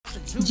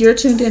You're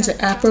tuned into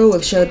Afro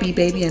with Shelby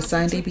Baby and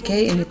Signed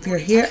ABK, and if you're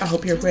here, I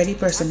hope you're ready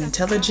for some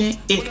intelligent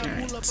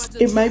ignorance.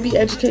 It might be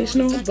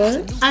educational,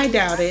 but I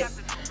doubt it.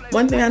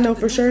 One thing I know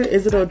for sure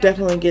is it'll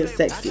definitely get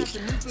sexy.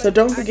 So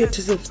don't forget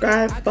to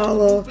subscribe,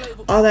 follow,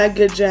 all that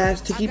good jazz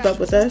to keep up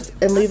with us,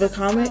 and leave a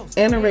comment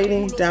and a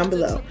rating down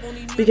below.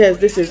 Because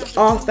this is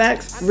all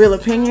facts, real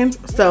opinions,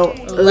 so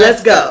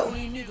let's go.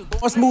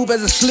 Smooth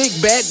as a slick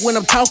back when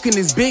I'm talking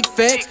is big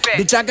facts.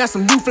 Bitch, I got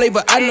some new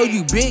flavor. I know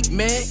you big,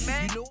 man.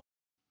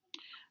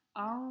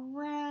 All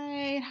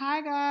right.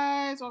 Hi,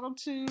 guys. Welcome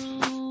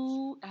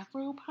to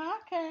Afro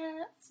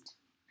Podcast.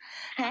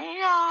 Hey,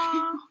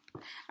 y'all.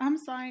 I'm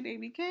Signed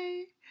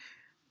ABK.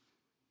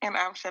 And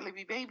I'm Shelly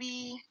B.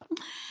 Baby.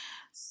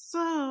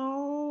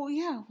 So,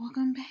 yeah,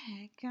 welcome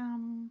back.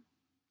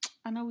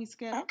 I know we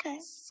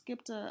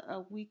skipped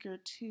a week or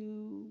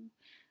two.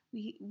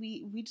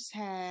 We just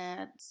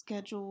had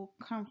schedule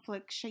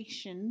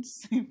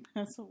conflictations.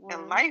 That's a word.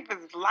 And life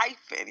is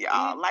lifing,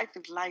 y'all. Life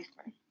is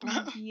lifing.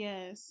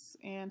 Yes,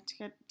 and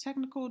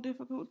technical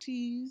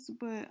difficulties,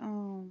 but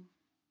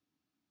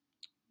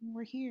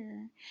we're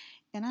here,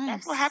 and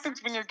that's what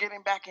happens when you're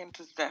getting back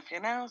into stuff, you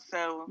know.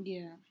 So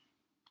yeah,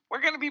 we're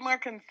gonna be more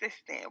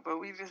consistent, but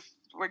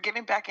we're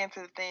getting back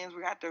into the things.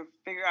 We have to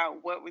figure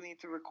out what we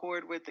need to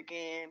record with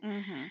again,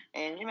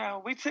 and you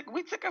know, we took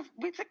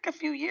a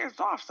few years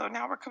off, so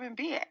now we're coming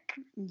back.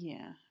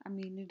 Yeah, I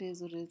mean, it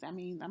is what it is. I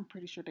mean, I'm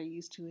pretty sure they're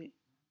used to it.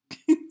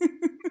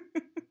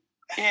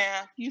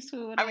 Yeah, used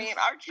to it. I mean,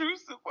 our true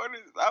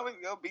supporters is always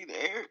gonna be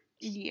there.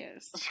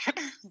 Yes,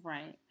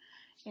 right.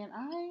 And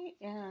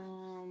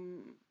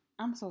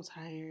I'm so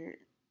tired.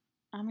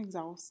 I'm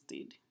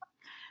exhausted.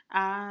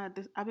 I've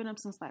been up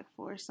since like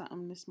 4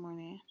 something this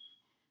morning.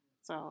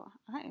 So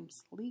I am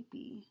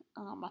sleepy.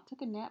 I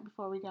took a nap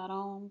before we got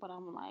on, but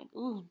I'm like,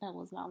 ooh, that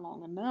was not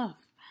long enough.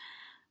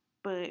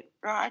 But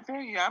girl, I tell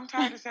you, I'm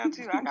tired as hell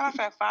too. I got off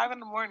at 5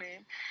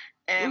 a.m.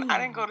 and I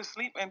didn't go to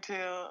sleep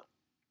until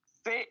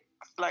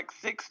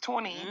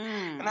 6:20,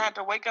 and I had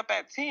to wake up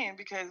at 10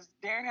 because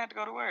Darren had to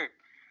go to work.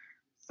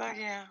 So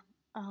yeah.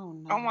 Oh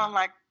no. I'm on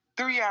like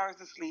 3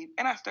 hours of sleep,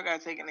 and I still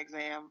gotta take an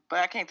exam, but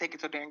I can't take it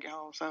till Darren get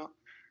home. So.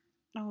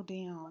 Oh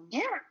damn.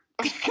 Yeah.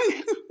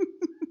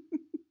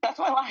 That's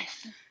my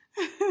life.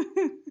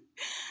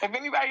 If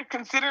anybody's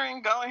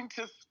considering going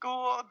to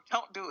school,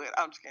 don't do it.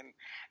 I'm just kidding.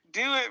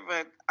 Do it,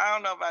 but I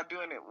don't know about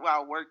doing it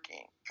while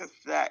working because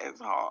that is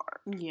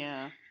hard.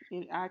 Yeah.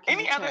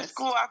 Any other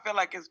school I feel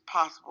like is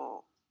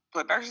possible,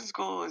 but nursing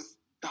school is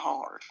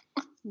hard.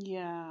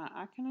 Yeah,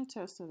 I can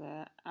attest to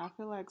that. I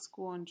feel like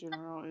school in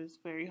general is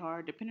very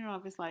hard, depending on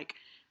if it's like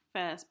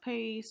fast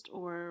paced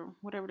or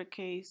whatever the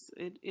case.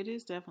 It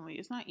is definitely,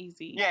 it's not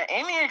easy. Yeah,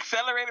 any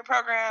accelerated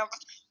program,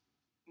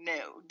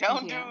 no.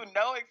 Don't do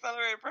no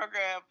accelerated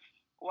program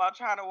while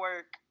trying to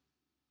work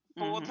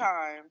full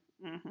time.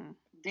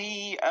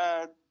 Be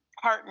a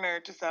partner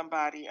to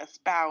somebody, a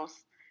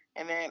spouse,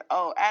 and then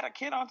add a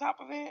kid on top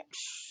of it.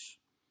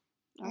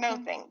 Okay. No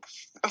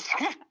thanks.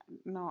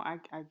 No, I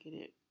get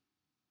it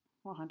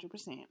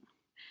 100%.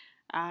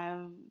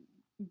 I've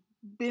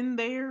been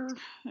there,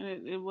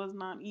 and it was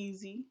not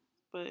easy,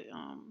 but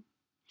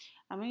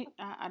I mean,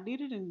 I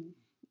did it, and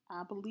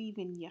I believe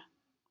in you.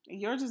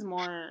 Yours is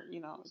more,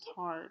 you know, it's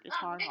hard. It's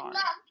hard.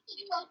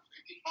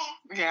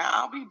 Yeah,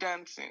 I'll be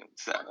done soon.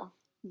 So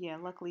yeah,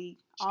 luckily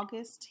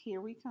August, here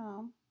we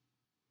come.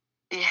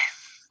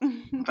 Yes,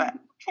 but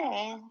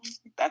okay,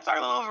 that's our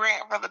little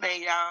rant for the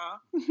day, y'all.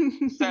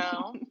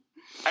 So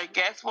I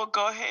guess we'll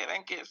go ahead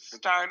and get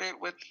started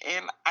with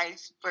an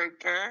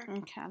icebreaker.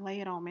 Okay,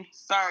 lay it on me.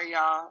 Sorry,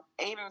 y'all.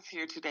 Aiden's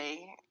here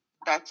today.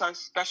 That's our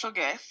special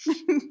guest.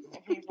 And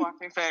he's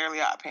watching Fairly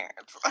Odd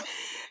Parents.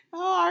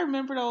 Oh, I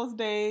remember those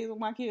days when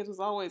my kids was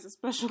always a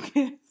special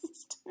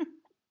guest.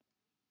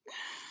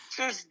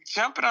 Just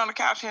jumping on the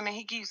couch and then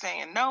he keeps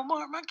saying, "No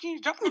more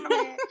monkeys jumping on the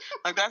bed."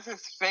 Like, that's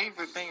his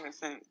favorite thing to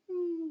say.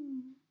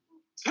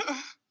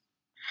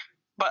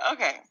 But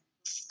okay,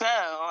 so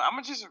I'm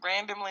going to just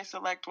randomly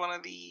select one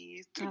of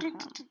these.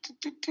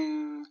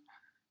 Ooh,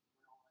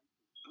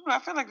 I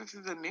feel like this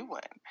is a new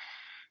one.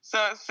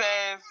 So it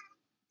says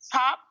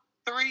top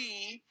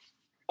 3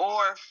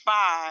 or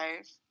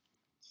 5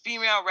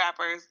 female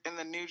rappers in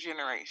the new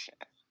generation.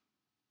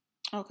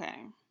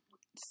 Okay,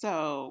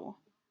 so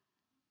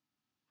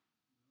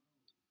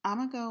I'm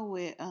gonna go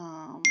with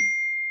I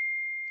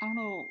don't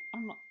know.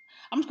 I'm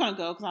just gonna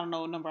go because I don't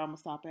know what number I'm gonna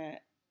stop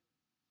at.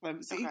 Let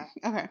me see.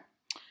 Okay.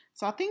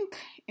 So I think,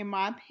 in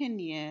my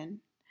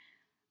opinion,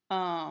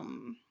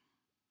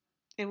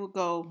 it would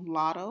go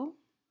Lotto,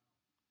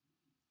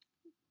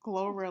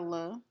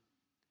 Glorilla,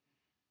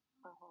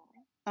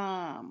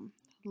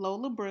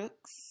 Lola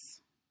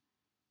Brooks.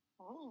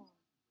 Oh.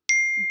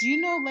 Do you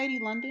know Lady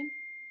London?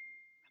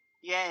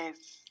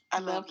 Yes, I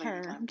love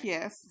her. London.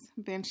 Yes,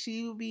 then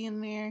she will be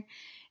in there,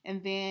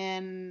 and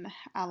then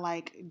I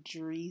like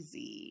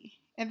Dreezy,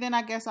 and then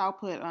I guess I'll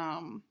put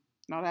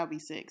no, that'll be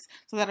 6.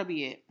 So that'll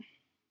be it.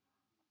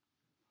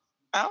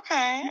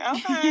 Okay.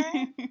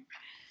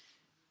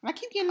 I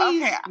keep getting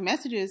these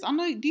messages. I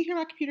know. Do you hear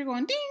my computer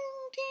going ding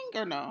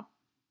ding or no?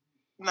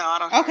 No, I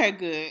don't. Okay,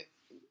 good.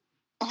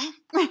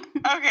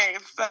 Okay,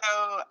 so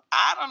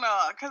I don't know,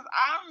 because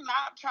I'm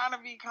not trying to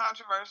be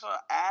controversial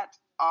at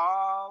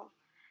all,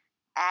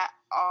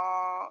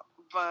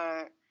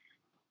 but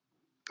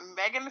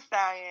Megan Thee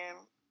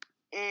Stallion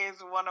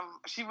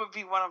she would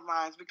be one of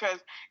mine, because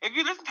if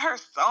you listen to her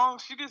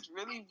songs, she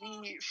really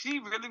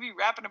be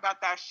rapping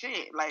about that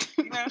shit. Like,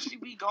 she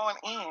be going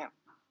in.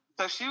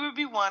 So she would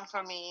be one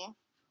for me.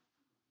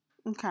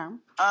 Okay.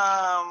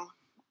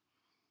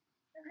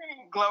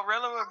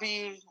 Glorilla would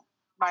be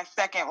my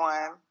second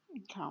one.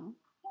 Okay.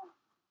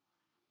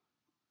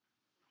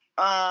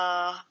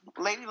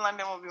 Lady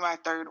London would be my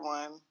third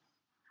one.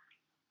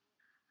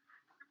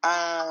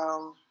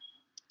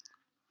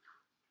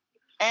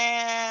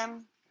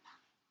 And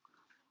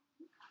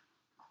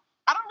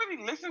I don't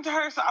really listen to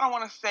her, so I don't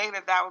want to say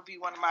that would be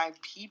one of my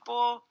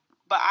people.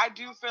 But I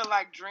do feel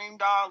like Dream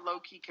Doll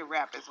low-key can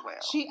rap as well.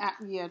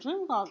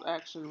 Dream Doll's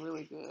actually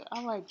really good.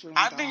 I like Dream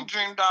Doll. I think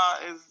Dream Doll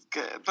is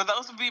good. But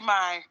those would be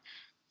my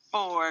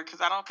 4,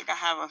 because I don't think I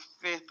have a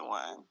 5th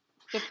one.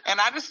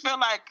 And I just feel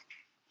like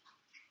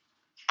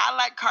I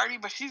like Cardi,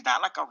 but she's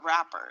not like a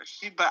rapper.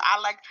 But I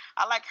like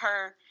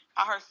her,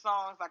 how her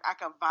songs, like, I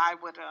can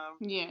vibe with them.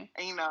 Yeah.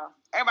 And,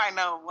 everybody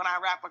know when I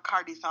rap a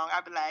Cardi song,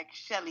 I be like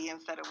Shelly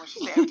instead of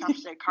every time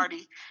she say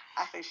Cardi,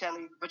 I say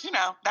Shelly. But,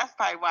 that's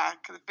probably why,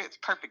 because it fits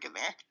perfect in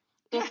there.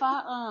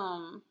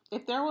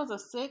 If there was a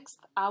 6th,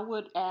 I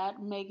would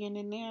add Megan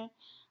in there.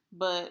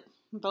 But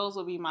those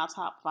would be my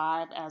top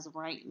 5 as of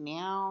right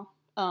now.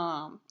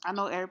 I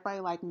know everybody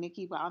like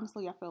Nicki, but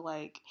honestly, I feel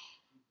like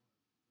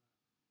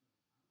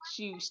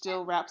she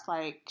still raps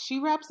she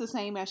raps the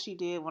same as she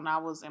did when I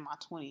was in my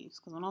 20s.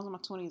 Because when I was in my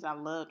 20s, I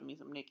loved me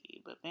some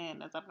Nicki. But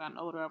then as I've gotten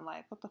older, I'm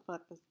like, what the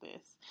fuck is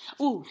this?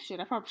 Ooh, shit,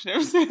 I probably should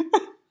never say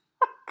that.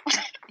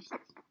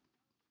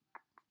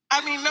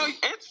 I mean, no,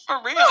 it's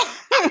for real.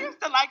 I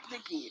used to like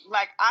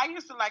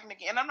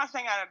Nicki. And I'm not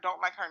saying I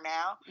don't like her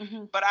now,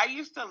 but I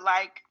used to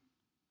like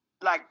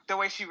the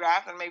way she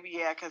raps, and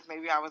maybe, because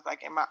maybe I was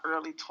like in my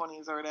early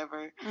 20s or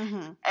whatever.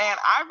 And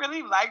I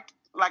really liked,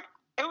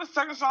 it was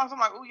certain songs I'm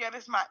like, oh yeah,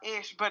 this is my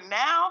ish. But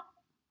now,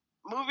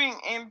 moving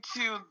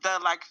into the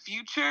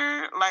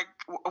future, not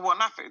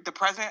the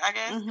present, I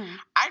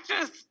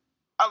guess,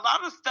 a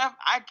lot of stuff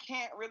I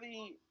can't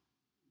really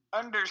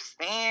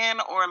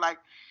understand or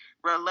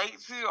relate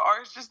to, or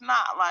it's just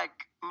not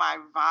my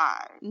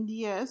vibe.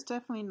 Yeah, it's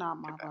definitely not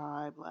my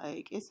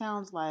vibe. It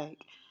sounds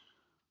like,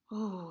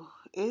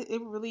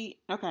 it really,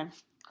 okay.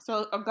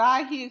 So a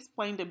guy, he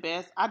explained it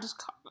best. I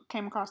just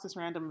came across this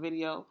random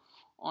video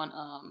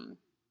on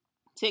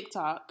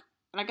TikTok,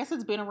 and I guess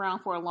it's been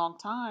around for a long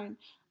time,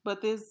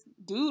 but this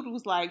dude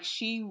was like,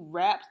 she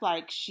raps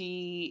like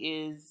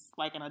she is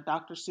in a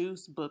Dr.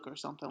 Seuss book or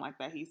something like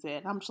that, he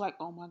said. And I'm just like,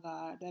 oh my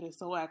God, that is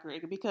so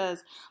accurate,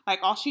 because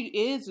all she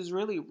is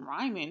really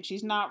rhyming.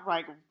 She's not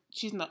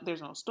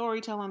there's no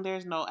storytelling,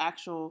 there's no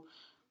actual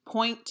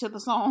point to the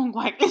song.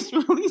 It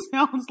really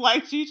sounds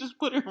like she's just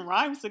putting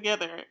rhymes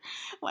together.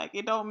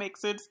 It don't make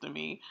sense to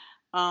me.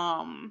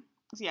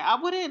 Yeah, I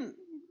wouldn't.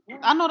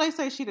 I know they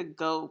say she the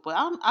GOAT,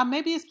 but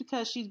maybe it's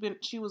because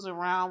she was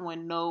around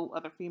when no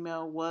other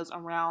female was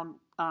around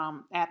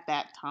at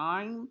that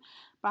time.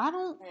 But I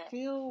don't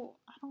know.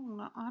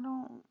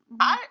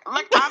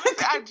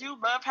 Honestly, I do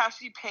love how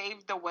she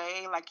paved the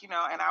way,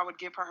 and I would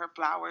give her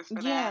flowers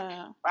for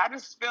that. But I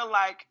just feel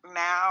like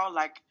now,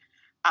 I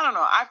don't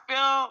know, I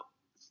feel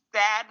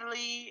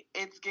sadly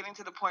it's getting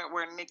to the point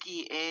where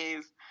Nicki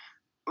is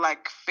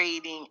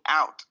fading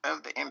out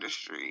of the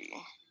industry.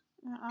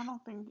 I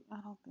don't think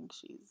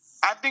she's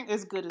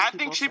as good as I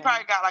think she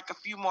probably got a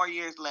few more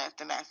years left,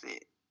 and that's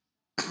it.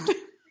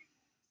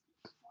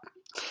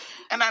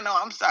 And I know,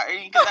 I'm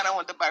sorry, because I don't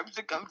want the vibes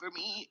to come for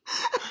me.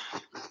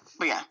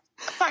 But yeah,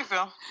 that's how I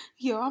feel.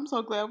 Yo, I'm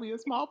so glad we a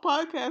small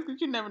podcast,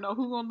 because you never know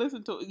who's going to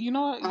listen to it. You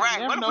know what?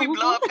 Right, what if we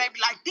blow up and they be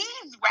like,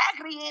 these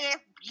raggedy ass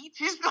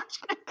bitches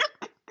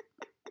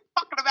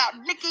talking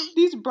about Nicki.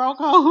 These broke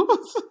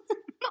hoes.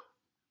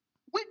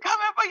 We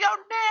coming for your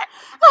neck.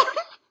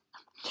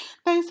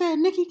 They said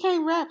Nicki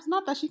can't rap. It's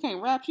not that she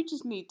can't rap. She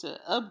just need to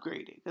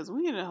upgrade it, because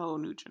we in a whole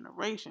new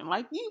generation.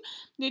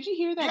 Did you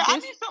hear that? Yeah, I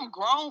need some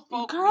grown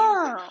folk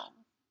music.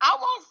 I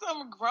want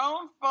some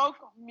grown folk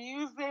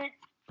music.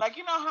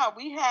 You know how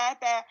we had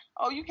that,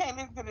 you can't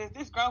listen to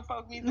this grown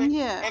folk music.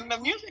 Yeah. And the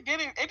music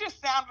it just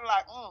sounded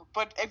like,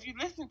 But if you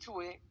listen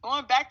to it,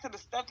 going back to the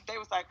stuff that they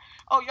was like,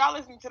 y'all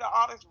listen to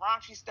all this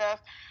raunchy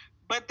stuff.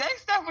 But their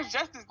stuff was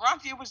just as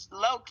raunchy. It was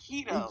low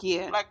key though.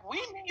 Yeah.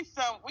 We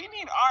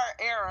need our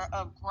era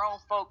of grown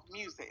folk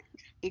music.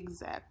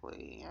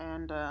 Exactly.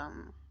 And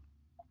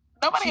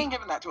nobody ain't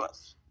giving that to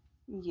us.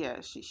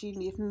 Yeah, she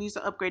needs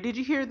to upgrade. Did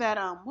you hear that?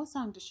 What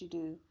song did she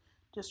do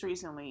just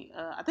recently?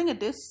 I think a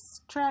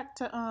diss track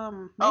to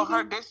Megan?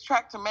 Her diss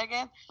track to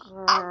Megan.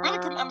 Girl. I really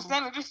couldn't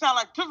understand it. It just sounded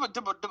like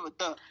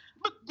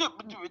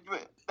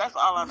that's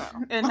all I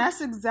know. And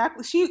that's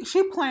exactly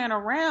she playing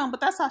around,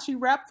 but that's how she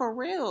rap for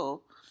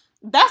real.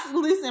 That's, at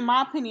least in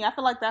my opinion, I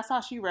feel like that's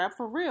how she rap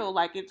for real.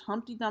 It's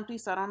Humpty Dumpty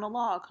sat on the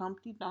log.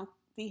 Humpty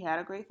Dumpty had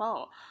a great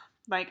fall.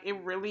 Like,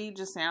 it really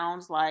just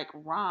sounds like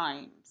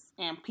rhymes,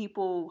 and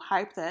people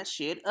hype that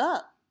shit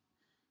up.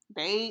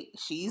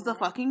 She's the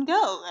fucking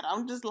goat, and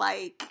I'm just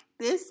like,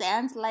 this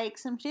sounds like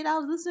some shit I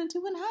was listening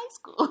to in high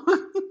school.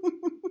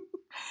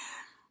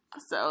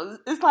 So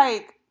it's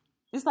like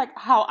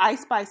how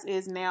Ice Spice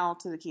is now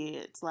to the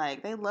kids.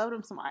 Like, they love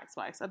them some Ice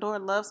Spice. Adore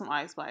loves some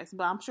Ice Spice,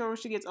 but I'm sure when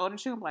she gets older,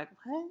 she'll be like,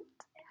 what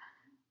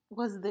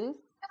was this?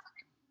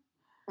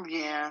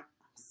 Yeah.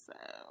 So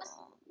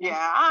yeah,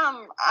 I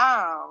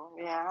don't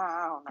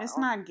know. It's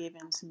not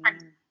given to me.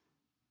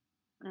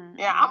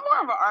 Yeah, I'm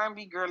more of an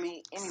R&B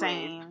girly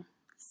anyway.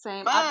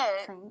 Same.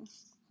 But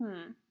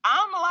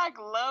I'm like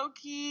low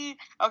key.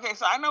 Okay,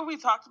 so I know we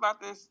talked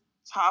about this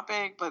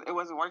topic, but it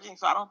wasn't working,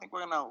 so I don't think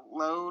we're gonna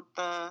load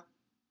the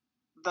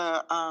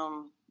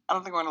I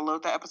don't think we're gonna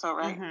load that episode,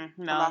 right?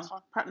 Mm-hmm. No, the last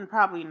one?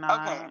 Probably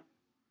not. Okay.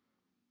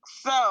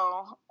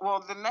 So,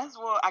 well, the next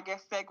will, I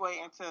guess,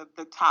 segue into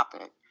the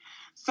topic.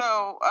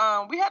 So,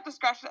 we had to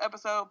scratch the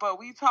episode, but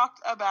we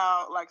talked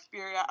about like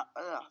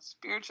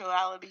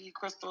spirituality,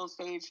 crystals,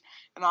 sage,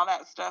 and all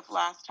that stuff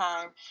last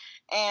time.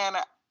 And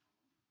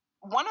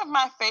one of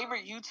my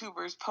favorite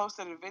YouTubers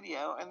posted a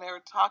video, and they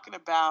were talking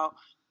about,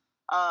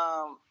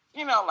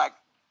 like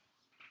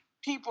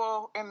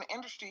people in the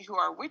industry who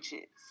are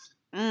witches.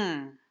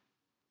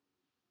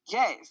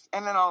 Yes.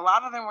 And then a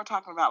lot of them were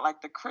talking about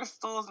like the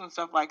crystals and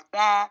stuff like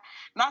that.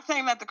 Not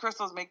saying that the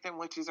crystals make them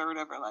witches or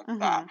whatever like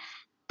that.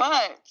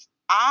 But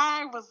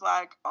I was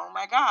like, oh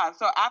my God.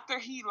 So after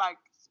he like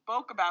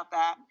spoke about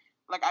that,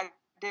 like I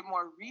did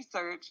more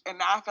research, and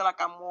now I feel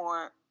like I'm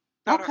more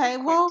better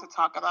equipped to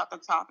talk about the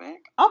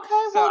topic.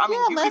 Okay, so, I mean,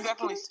 you can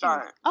definitely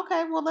start.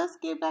 Okay, well, let's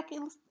get back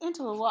into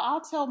it. Well,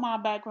 I'll tell my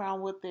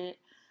background with it.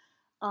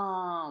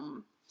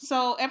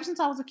 So ever since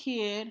I was a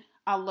kid,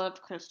 I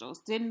loved crystals.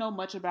 Didn't know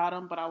much about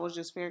them, but I was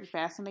just very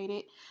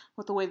fascinated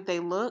with the way that they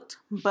looked.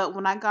 But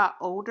when I got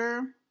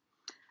older,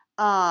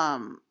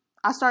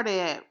 I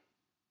started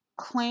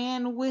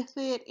playing with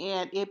it,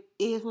 and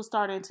it was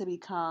starting to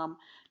become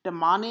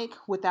demonic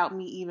without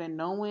me even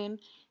knowing.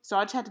 So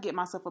I just had to get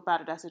myself up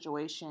out of that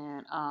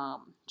situation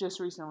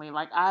just recently.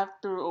 Like, I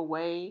threw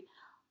away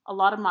a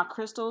lot of my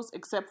crystals,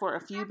 except for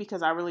a few,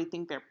 because I really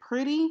think they're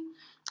pretty.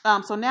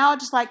 So now I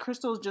just like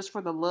crystals just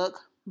for the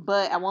look.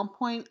 But at one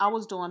point, I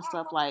was doing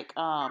stuff like,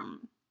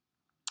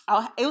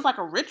 it was like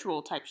a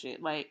ritual type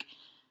shit. Like,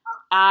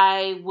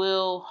 I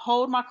will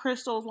hold my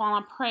crystals while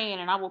I'm praying,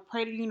 and I will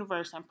pray to the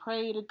universe and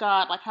pray to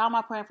God. Like, how am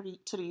I praying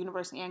to the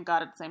universe and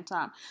God at the same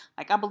time?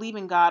 Like, I believe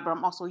in God, but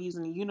I'm also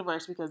using the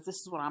universe because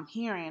this is what I'm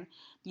hearing.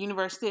 The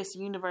universe this, the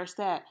universe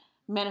that.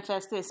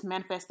 Manifest this,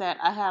 manifest that.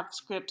 I have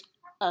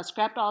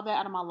scrapped all that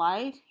out of my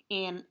life,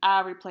 and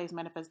I replace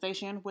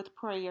manifestation with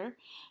prayer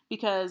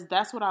because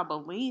that's what I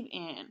believe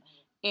in.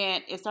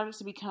 And it started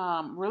to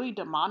become really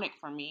demonic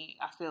for me.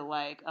 I feel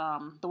like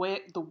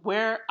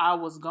where I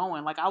was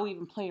going, like I would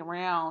even play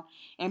around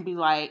and be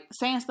like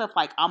saying stuff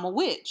like I'm a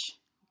witch,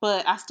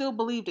 but I still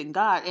believed in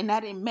God, and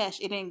that didn't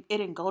mesh. It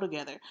didn't go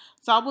together.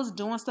 So I was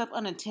doing stuff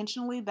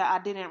unintentionally that I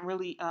didn't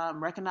really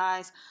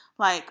recognize.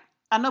 Like,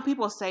 I know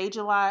people sage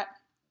a lot,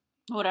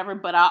 whatever,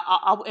 but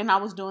I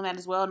was doing that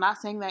as well. Not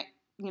saying that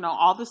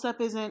all this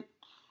stuff isn't.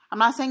 I'm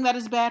not saying that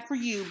is bad for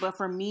you, but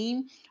for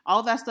me,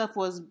 all that stuff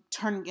was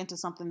turning into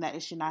something that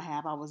it should not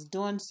have. I was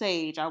doing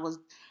sage. I was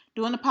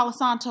doing the Palo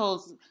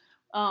Santos,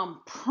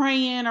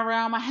 praying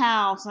around my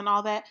house and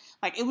all that.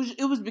 Like, it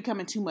was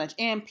becoming too much.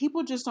 And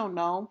people just don't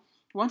know.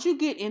 Once you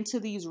get into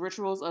these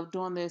rituals of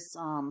doing this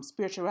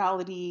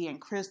spirituality and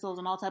crystals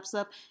and all types of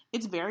stuff,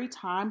 it's very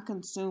time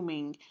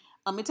consuming.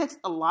 It takes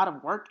a lot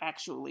of work,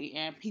 actually.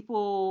 And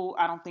people,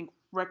 I don't think,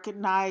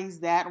 recognize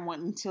that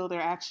until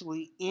they're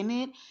actually in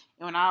it.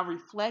 And when I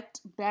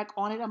reflect back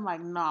on it, I'm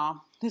like, nah,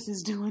 this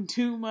is doing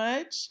too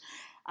much.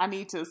 I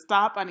need to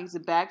stop. I need to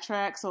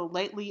backtrack. So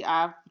lately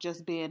I've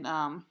just been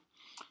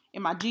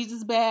in my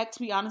Jesus bag, to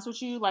be honest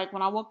with you. Like,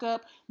 when I woke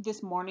up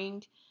this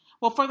morning,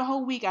 well, for the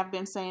whole week I've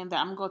been saying that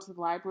I'm going to go to the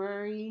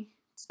library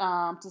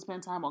to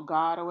spend time with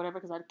God or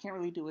whatever, because I can't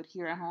really do it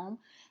here at home.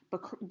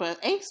 But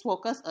Ace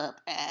woke us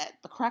up at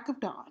the crack of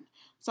dawn.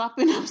 So I've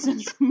been up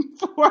since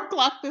 4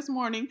 o'clock this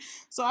morning.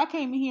 So I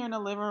came in here in the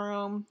living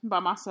room by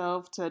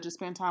myself to just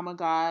spend time with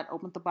God,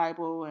 opened the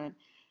Bible, and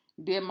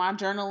did my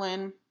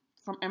journaling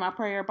in my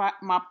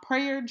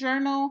prayer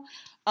journal.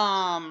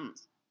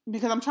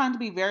 Because I'm trying to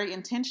be very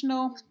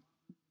intentional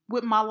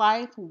with my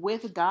life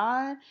with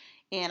God.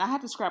 And I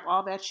had to scrap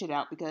all that shit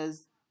out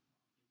because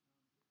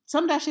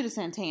some of that shit is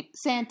satanic.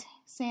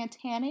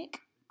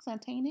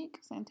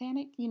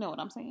 You know what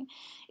I'm saying?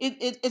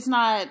 It's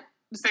not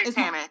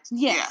satanic.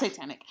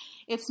 Satanic.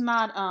 It's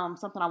not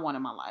something I want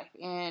in my life.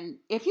 And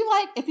if you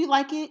like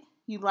it,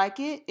 you like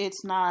it.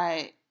 It's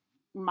not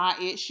my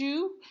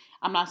issue.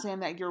 I'm not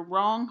saying that you're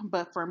wrong,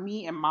 but for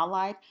me in my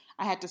life,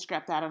 I had to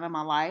scrap that out of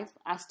my life.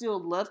 I still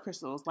love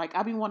crystals. Like,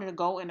 I've been wanting to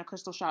go in a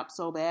crystal shop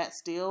so bad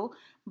still,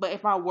 but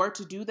if I were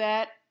to do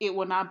that, it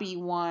would not be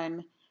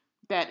one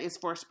that is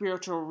for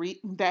spiritual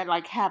that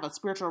like have a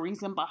spiritual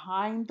reason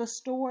behind the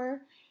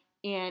store.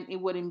 And it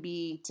wouldn't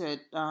be to, it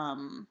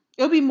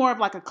would be more of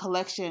like a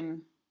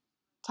collection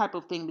type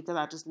of thing because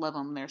I just love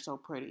them. They're so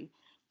pretty.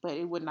 But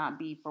it would not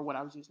be for what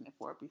I was using it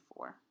for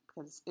before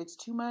because it's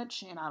too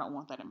much and I don't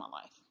want that in my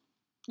life.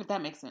 If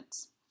that makes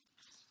sense.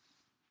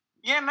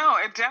 Yeah, no,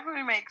 it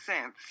definitely makes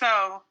sense.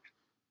 So,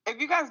 if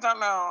you guys don't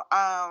know,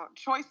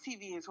 Choice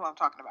TV is who I'm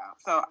talking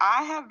about. So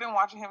I have been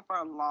watching him for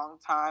a long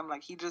time.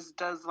 Like he just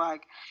does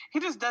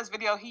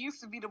video. He used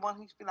to be the one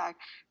who used to be like,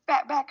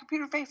 fat back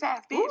computer face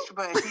ass bitch. Ooh.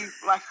 But he's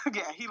like,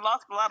 yeah, he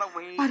lost a lot of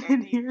weight.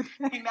 And he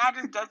now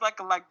just does like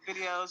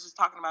videos just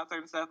talking about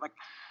certain stuff.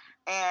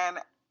 And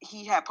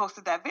he had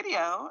posted that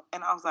video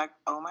and I was like,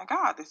 oh my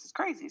God, this is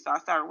crazy. So I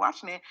started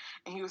watching it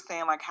and he was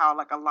saying like how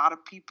like a lot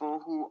of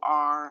people who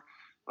are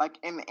like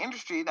in the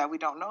industry that we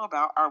don't know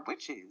about are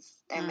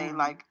witches and they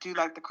like do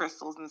like the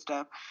crystals and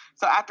stuff.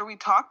 So after we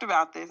talked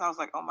about this, I was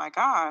like, oh my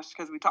gosh,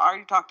 because we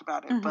already talked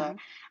about it, but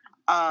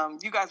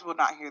you guys will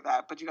not hear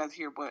that, but you guys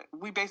hear what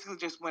we basically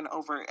just went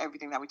over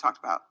everything that we talked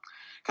about.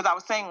 Because I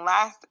was saying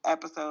last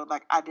episode,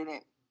 like I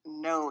didn't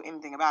know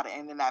anything about it,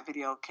 and then that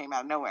video came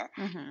out of nowhere.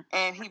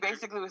 And he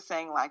basically was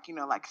saying like, you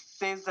know, like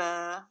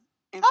SZA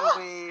is a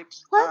witch.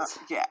 What?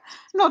 Yeah.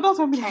 No, don't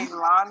tell me.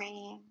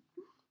 Kehlani.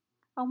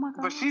 Oh my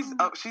God. But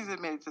she's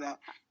admitted to that.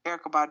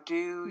 Erykah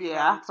Badu.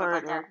 Yeah, I've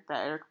heard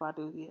that. Erykah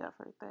Badu. Yeah, I've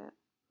heard that.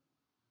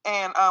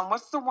 And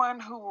what's the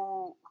one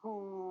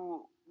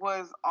who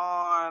was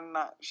on?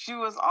 She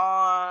was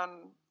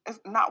on. It's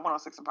not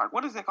 106 in Park.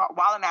 What is it called?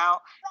 Wildin'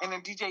 Out. And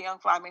then DJ Young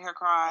Fly made her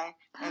cry.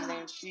 And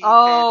then she.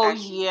 Oh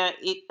yeah,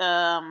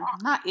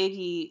 not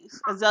Iggy.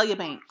 Azalea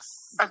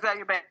Banks.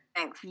 Azalea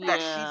Banks. Yeah. That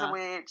she's a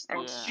witch,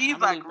 and she's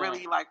like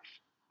really that.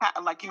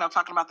 Like, you know,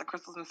 talking about the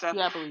crystals and stuff.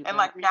 Yeah, I believe and that.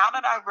 Like now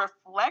that I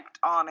reflect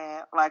on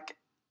it, like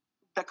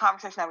the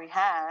conversation that we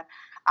had,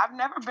 I've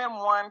never been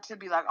one to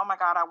be like, oh my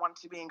God, I want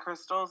to be in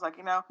crystals. Like,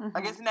 you know,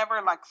 like it's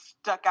never like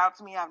stuck out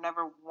to me. I've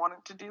never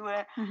wanted to do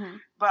it.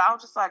 But I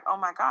was just like, oh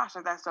my gosh,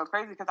 like, that's so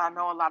crazy because I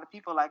know a lot of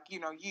people like, you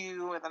know,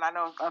 you, and then I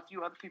know a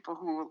few other people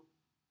who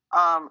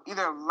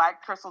either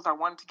like crystals or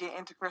wanted to get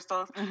into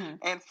crystals.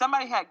 And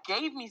somebody had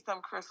gave me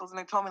some crystals and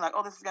they told me like,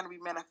 oh, this is going to be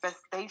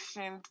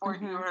manifestation for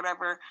you or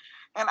whatever.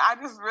 And I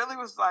just really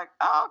was like,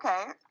 oh,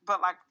 okay.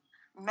 But like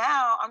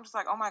now I'm just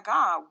like, oh my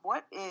God,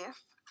 what if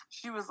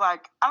she was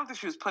like, I don't think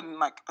she was putting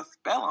like a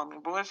spell on me,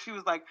 but what if she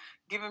was like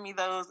giving me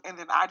those and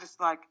then I just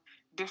like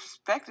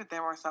disrespected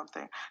them or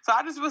something. So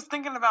I just was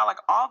thinking about like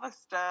all the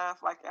stuff,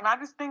 like, and I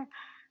just think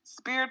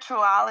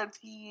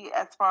spirituality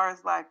as far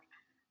as like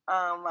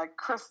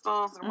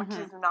crystals and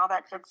witches and all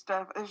that good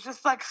stuff is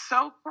just like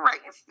so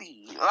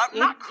crazy. Like,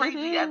 not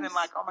crazy as in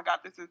like, oh my God,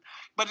 this is,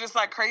 but just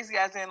like crazy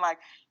as in like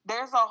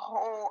there's a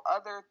whole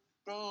other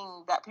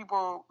thing that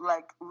people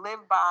like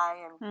live by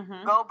and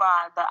go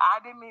by that I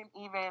didn't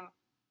even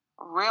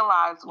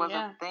realize was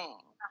a thing.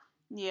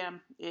 Yeah,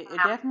 it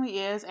definitely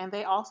is. And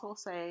they also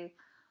say,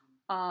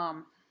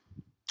 don't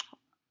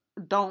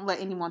let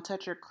anyone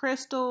touch your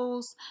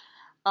crystals.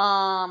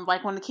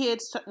 Like when the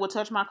kids would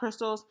touch my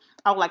crystals,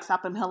 I would like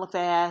stop them hella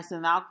fast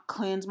and I'll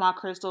cleanse my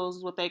crystals,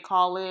 is what they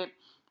call it,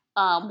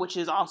 which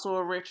is also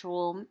a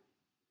ritual.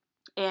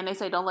 And they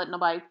say don't let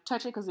nobody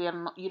touch it because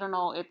you don't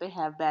know if they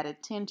have bad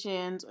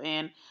intentions,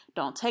 and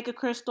don't take a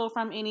crystal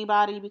from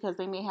anybody because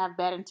they may have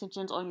bad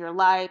intentions on your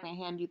life and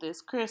hand you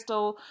this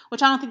crystal,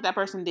 which I don't think that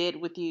person did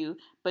with you,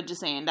 but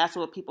just saying that's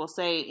what people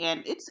say.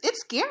 And it's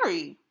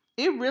scary.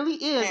 It really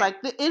is. Like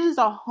it is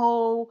a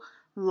whole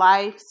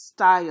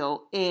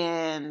lifestyle,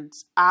 and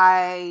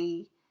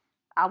I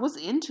was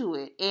into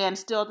it, and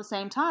still at the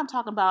same time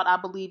talking about I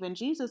believe in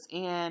Jesus,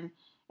 and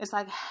it's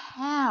like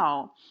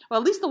how, well,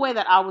 at least the way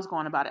that I was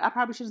going about it. I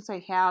probably shouldn't say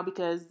how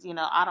because, you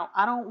know,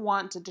 I don't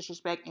want to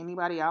disrespect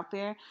anybody out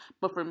there,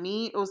 but for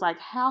me it was like,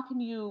 how can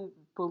you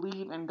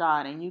believe in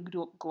God and you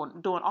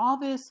doing all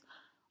this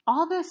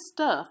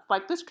stuff?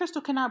 Like this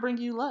crystal cannot bring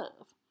you love.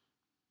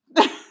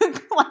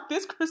 Like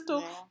this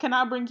crystal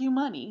cannot bring you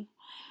money.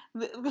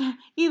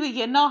 Either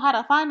you know how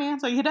to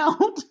finance or you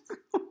don't.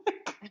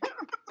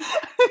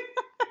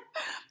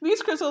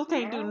 These crystals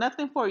can't do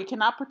nothing for you.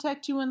 Cannot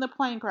protect you in the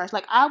plane crash.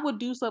 Like I would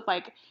do stuff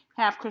like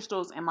have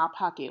crystals in my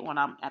pocket when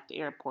I'm at the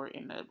airport.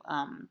 And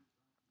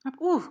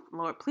ooh,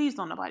 Lord, please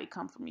don't nobody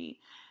come for me,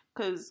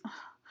 because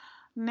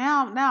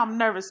now I'm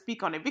nervous to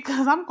speak on it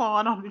because I'm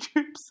going on a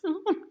trip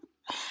soon.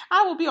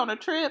 I will be on a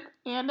trip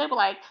and they were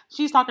like,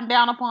 she's talking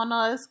down upon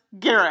us.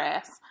 Get her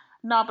ass.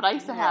 No, but I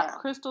used to have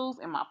crystals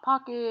in my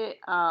pocket,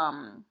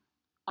 on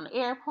the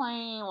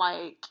airplane.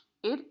 Like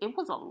it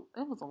was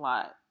a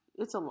lot.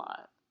 It's a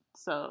lot.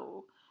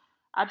 So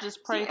I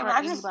just pray for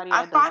anybody that does it.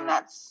 I find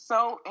that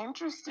so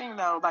interesting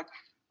though. Like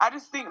I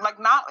just think like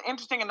not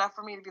interesting enough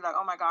for me to be like,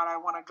 oh my God, I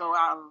want to go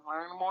out and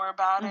learn more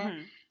about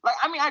it. Like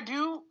I mean, I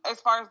do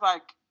as far as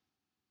like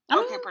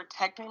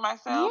protecting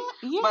myself.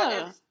 Yeah.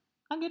 But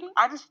I get it.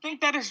 I just think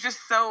that is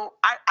just so.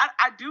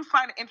 I do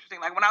find it interesting.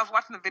 Like when I was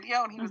watching the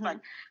video and he was like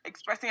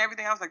expressing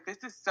everything, I was like,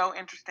 this is so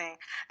interesting.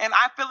 And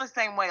I feel the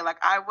same way. Like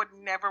I would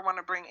never want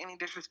to bring any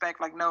disrespect,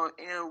 like no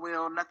ill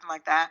will, nothing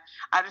like that.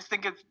 I just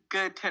think it's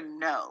good to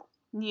know.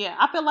 Yeah,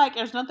 I feel like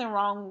there's nothing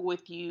wrong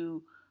with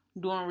you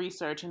doing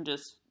research and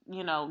just,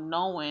 you know,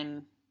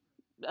 knowing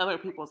other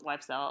people's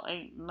lifestyle.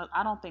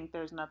 I don't think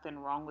there's nothing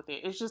wrong with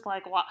it. It's just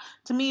like, well,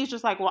 to me, it's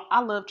just like, well,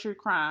 I love true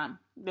crime.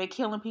 They're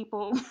killing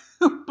people,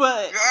 but ain't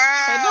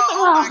nothing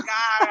wrong. Oh my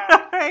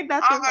God. Ain't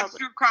nothing I'm wrong a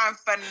true crime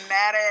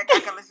fanatic.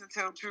 I can listen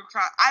to true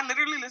crime. I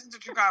literally listen to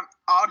true crime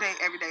all day,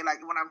 every day.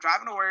 Like when I'm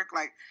driving to work,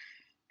 like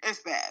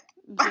it's bad.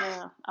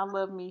 Yeah, I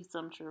love me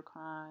some true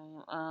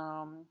crime.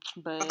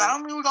 But that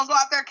don't mean we're gonna go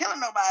out there killing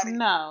nobody.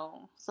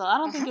 No. So I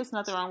don't think it's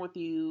nothing wrong with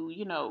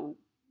you,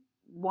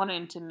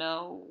 wanting to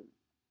know,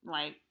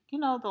 like,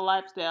 the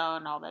lifestyle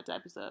and all that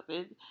type of stuff.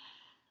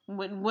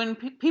 When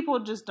people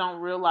just don't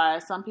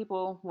realize, some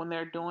people, when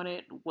they're doing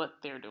it, what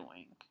they're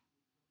doing,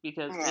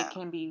 because it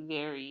can be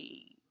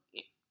very,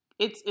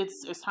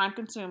 it's time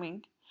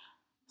consuming.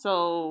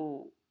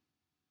 So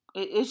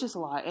it's just a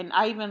lot. And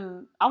I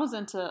was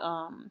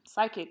into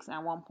psychics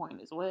at one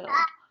point as well.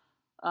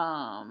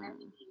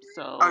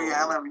 So oh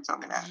yeah, I remember you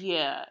told me that.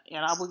 Yeah,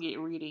 and I would get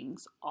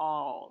readings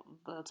all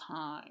the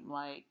time.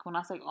 Like when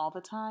I say all the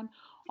time,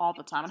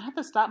 and I have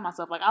to stop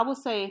myself. Like I would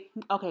say,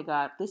 "Okay,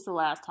 God, this is the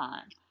last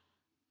time,"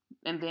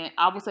 and then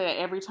I would say that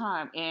every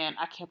time, and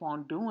I kept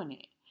on doing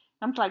it.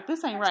 I'm like,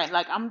 this ain't right.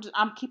 Like I'm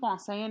keep on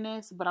saying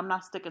this, but I'm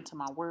not sticking to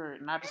my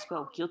word, and I just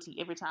felt guilty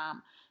every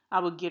time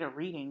I would get a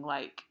reading.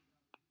 Like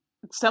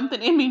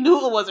something in me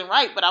knew it wasn't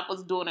right, but I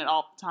was doing it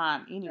all the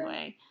time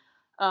anyway.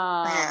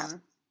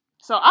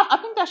 So I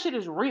think that shit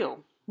is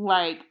real.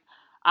 Like,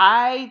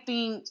 I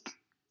think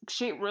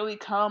shit really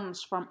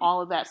comes from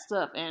all of that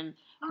stuff. And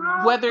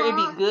whether it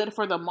be good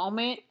for the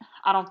moment,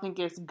 I don't think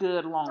it's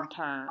good long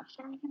term.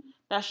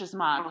 That's just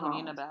my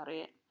opinion about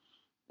it.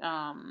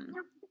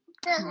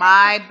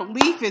 My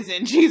belief is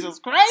in Jesus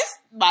Christ,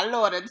 my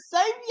Lord and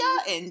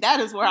Savior, and that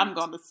is where I'm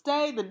going to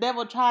stay. The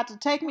devil tried to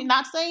take me,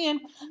 not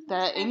saying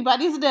that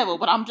anybody's a devil,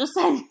 but I'm just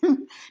saying,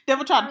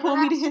 devil tried to pull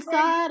me to his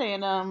side,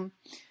 and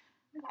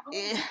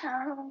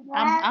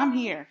I'm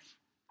here.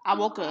 I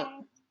woke up.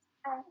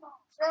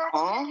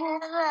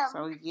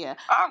 So yeah.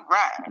 All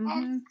right.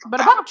 Mm-hmm. But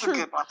that about was a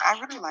good one. I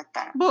really like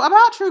that. But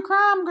about true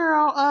crime,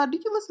 girl, do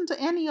you listen to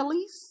Annie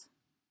Elise?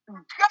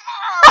 Girl,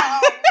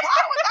 why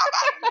was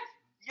I?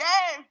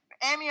 Yes,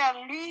 Annie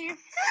Elise.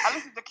 I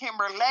listen to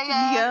Kimberly.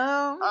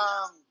 Yeah.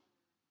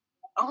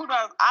 Who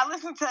does? I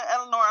listen to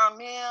Eleanor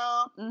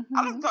O'Neill. Mm-hmm.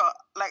 I listen to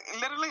like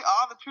literally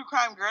all the true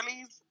crime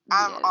girlies.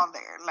 I'm on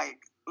there, like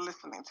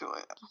listening to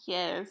it.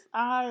 Yes,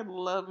 I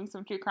love me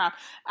some true crime.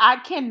 I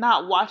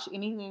cannot watch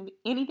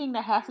anything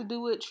that has to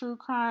do with true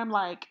crime.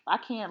 Like I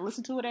can't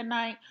listen to it at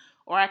night,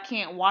 or I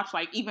can't watch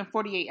like even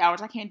 48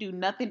 hours. I can't do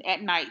nothing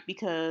at night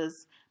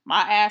because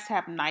my ass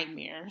have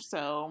nightmares.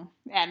 So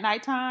at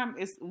nighttime,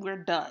 we're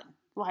done.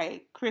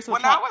 Like Chris.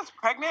 When I was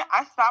pregnant,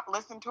 I stopped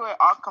listening to it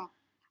all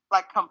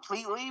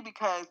completely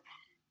because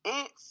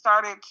it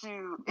started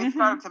to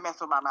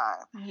mess with my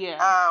mind. Yeah.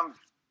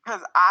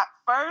 Because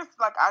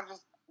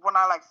when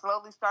I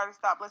slowly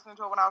stopped listening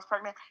to it when I was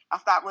pregnant, I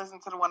stopped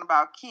listening to the one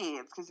about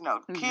kids because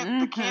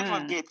the kids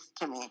one gets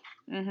to me.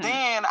 Mm-hmm.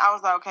 Then I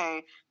was like,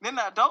 okay. Then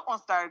the adult one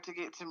started to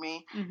get to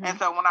me, and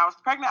so when I was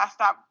pregnant, I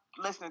stopped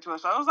listening to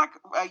it. So it was like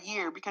a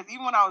year because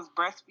even when I was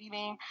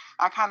breastfeeding,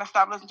 I kind of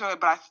stopped listening to it,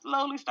 but I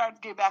slowly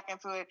started to get back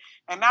into it,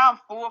 and now I'm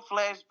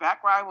full-fledged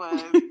back where I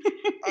was,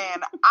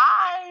 and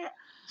I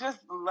just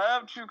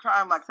love true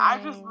crime. Like I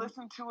just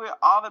listen to it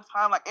all the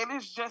time. Like it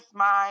is just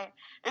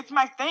it's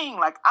my thing.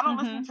 Like I don't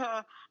listen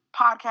to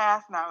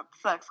podcasts. Now it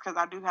sucks because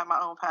I do have my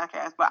own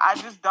podcast, but I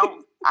just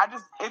don't.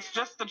 It's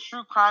just the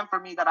true crime for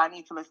me that I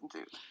need to listen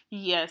to.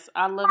 Yes,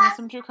 I love me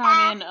some true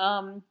crime,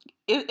 and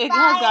it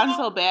has gotten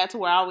so bad to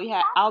where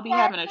I'll be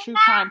having a true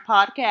crime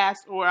podcast,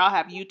 or I'll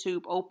have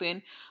YouTube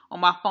open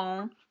on my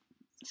phone.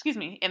 Excuse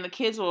me, and the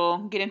kids will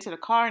get into the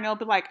car and they'll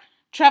be like,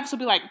 Travis will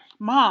be like,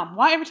 Mom,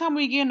 why every time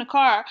we get in the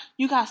car,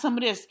 you got some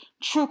of this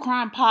true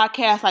crime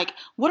podcast? Like,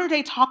 what are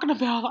they talking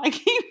about? Like,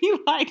 he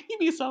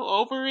be so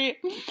over it.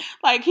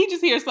 Like, he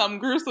just hears something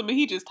gruesome and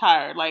he just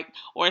tired. Like,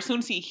 or as soon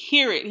as he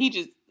hear it, he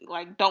just,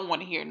 don't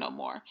want to hear it no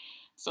more.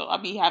 So I'll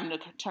be having to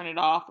turn it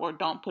off or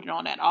don't put it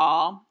on at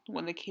all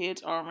when the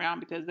kids are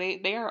around because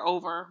they are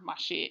over my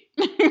shit.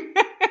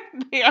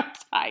 They are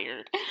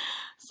tired.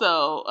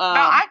 So no,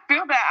 I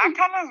feel that. I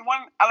kind of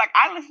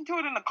I listen to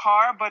it in the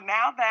car, but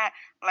now that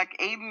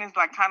Aiden is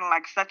kind of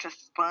such a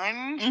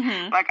sponge,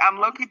 I'm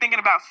low-key thinking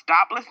about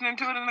stop listening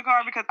to it in the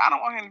car because I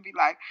don't want him to be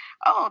like,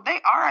 oh, they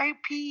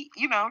R.I.P.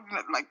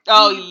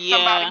 Oh yeah.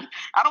 Somebody.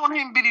 I don't want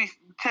him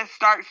to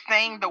start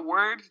saying the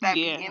words that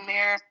be in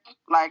there,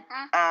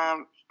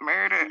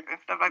 murder and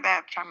stuff like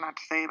that. I'm trying not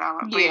to say it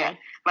out loud. Yeah.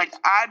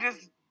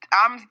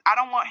 I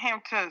don't want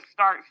him to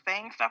start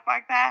saying stuff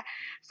like that.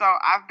 So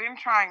I've been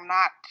trying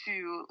not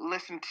to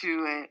listen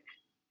to it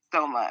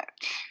so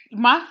much.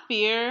 My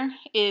fear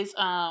is,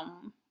 oh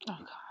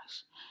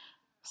gosh.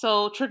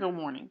 So trigger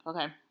warning.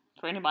 Okay.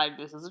 For anybody,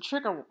 this is a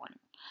trigger warning.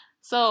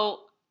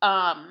 So,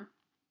 what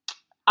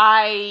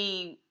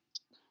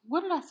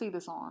did I see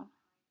this on?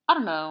 I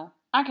don't know.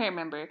 I can't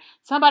remember.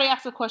 Somebody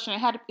asked a question.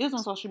 It was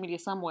on social media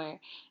somewhere.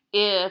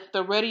 If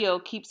the radio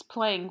keeps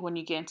playing when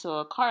you get into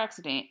a car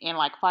accident, and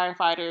like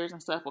firefighters and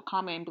stuff will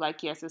comment and be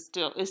like, "Yes, it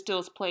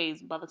still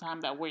plays by the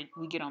time that we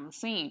get on the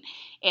scene."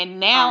 And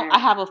now I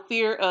have a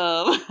fear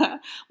of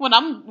when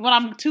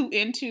I'm too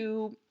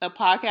into a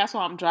podcast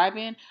while I'm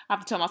driving, I have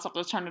to tell myself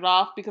to turn it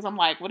off because I'm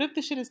like, what if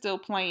this shit is still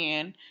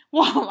playing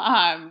while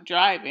I'm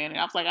driving? And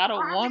I was like, I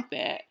don't want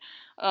that.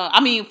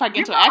 I mean, if I get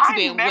into an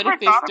accident, what if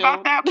it's still... I never thought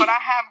about that, but I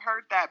have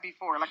heard that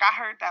before. Like, I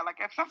heard that. Like,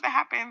 if something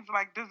happens,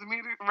 like, does the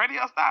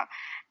radio stop?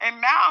 And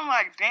now I'm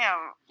like, damn,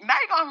 now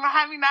you're going to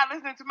have me not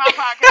listening to my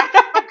podcast.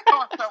 I'm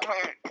going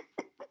somewhere.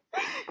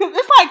 Because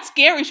it's, like,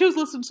 scary. She was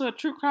listening to a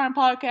true crime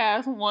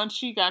podcast once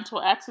she got into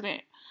an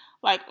accident.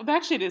 Like,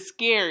 that shit is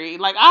scary.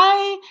 Like,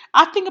 I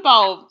think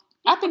about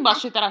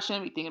shit that I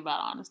shouldn't be thinking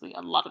about, honestly,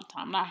 a lot of the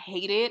time. And I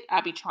hate it.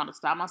 I be trying to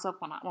stop myself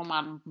when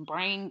my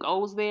brain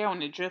goes there,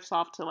 when it drifts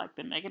off to, like,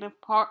 the negative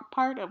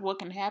part of what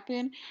can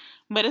happen.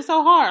 But it's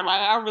so hard. Like,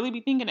 I really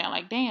be thinking that,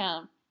 like,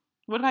 damn,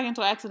 what if I get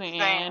into an accident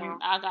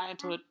and I got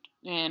into it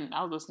and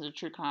I was listening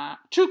to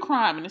true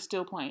crime and it's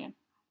still playing?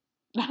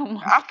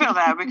 I feel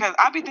that because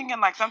I be thinking,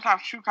 like,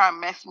 sometimes true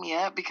crime mess me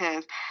up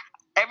because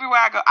everywhere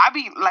I go, I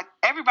be, like,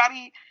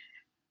 everybody...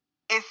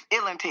 It's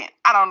ill intent.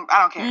 I don't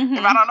care. Mm-hmm.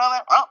 If I don't know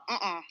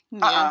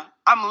that,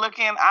 I'm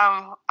looking.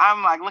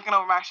 I'm like looking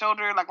over my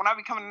shoulder. Like when I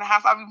be coming in the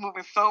house, I be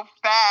moving so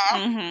fast.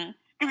 Mm-hmm.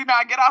 Cause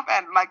I get off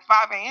at like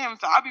 5 a.m.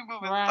 So I be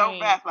moving so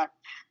fast, like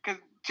cause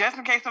just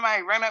in case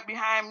somebody run up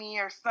behind me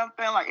or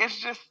something. Like it's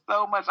just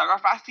so much. Like or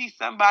if I see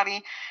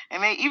somebody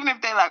and even if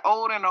they like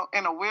old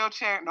in a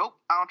wheelchair, nope,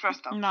 I don't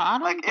trust them. No, I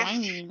don't like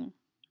blame you.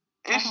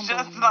 It's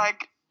just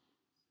like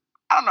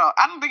I don't know.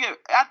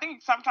 I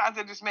think sometimes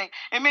it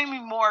made me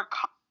more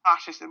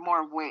cautious and more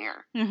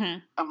aware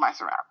of my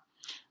surroundings.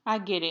 I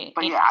get it.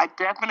 But I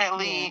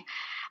definitely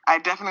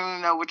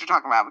know what you're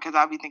talking about because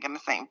I'll be thinking the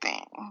same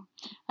thing.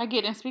 I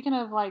get it. And speaking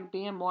of like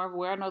being more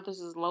aware, I know this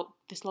is low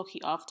key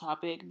off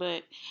topic,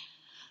 but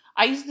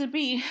I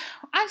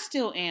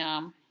still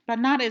am, but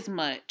not as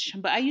much.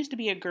 But I used to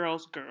be a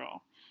girl's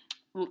girl.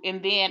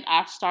 And then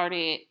I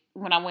started,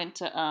 when I went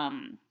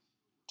to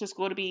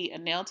school to be a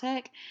nail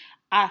tech,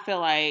 I feel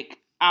like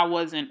I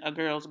wasn't a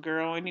girl's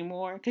girl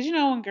anymore. Because,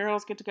 when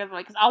girls get together,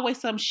 like, it's always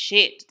some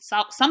shit.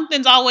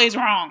 Something's always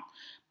wrong.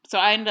 So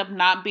I ended up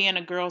not being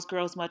a girl's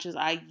girl as much as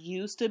I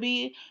used to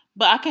be.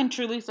 But I can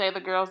truly say the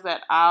girls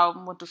that I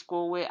went to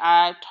school with,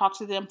 I talked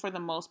to them for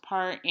the most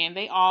part, and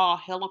they all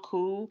hella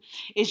cool.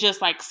 It's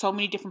just, like, so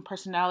many different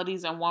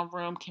personalities in one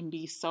room can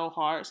be so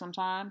hard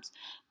sometimes.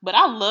 But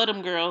I love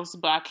them girls,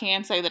 but I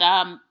can say that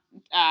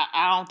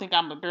I don't think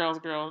I'm a girl's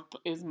girl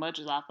as much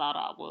as I thought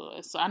I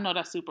was. So I know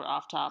that's super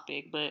off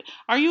topic, but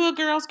are you a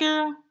girl's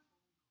girl?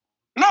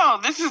 No,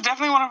 this is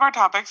definitely one of our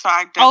topics, so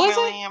I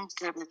definitely am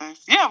good with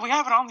this. Yeah, we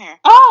have it on here.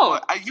 Oh!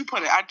 Well, you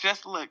put it. I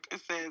just looked. It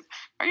says,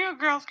 are you a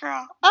girl's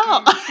girl?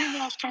 Oh!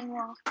 Females turn you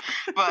off.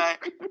 But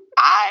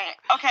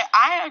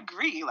I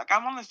agree. Like,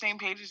 I'm on the same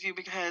page as you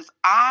because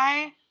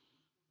I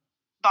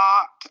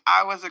thought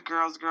I was a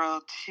girl's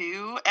girl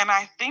too, and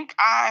I think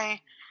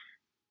I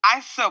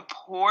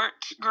support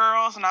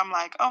girls, and I'm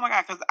like, oh my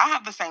God, because I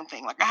have the same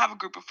thing. Like, I have a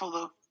group full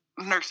of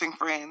nursing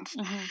friends,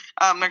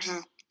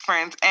 nursing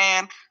friends,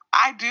 and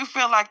I do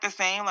feel like the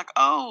same, like,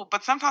 oh,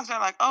 but sometimes they're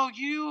like, oh,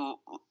 you,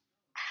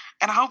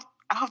 and I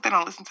hope they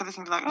don't listen to this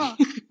and be like, oh,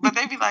 but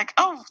they be like,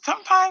 oh,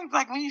 sometimes,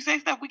 like, when you say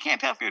stuff, we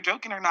can't tell if you're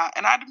joking or not,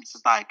 and I'm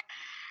just like,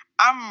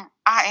 I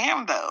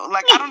am, though.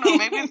 Like, I don't know,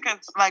 maybe it's because,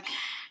 like,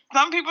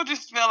 some people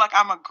just feel like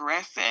I'm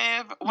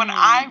aggressive when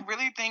I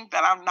really think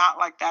that I'm not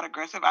like that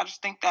aggressive. I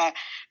just think that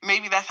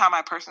maybe that's how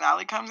my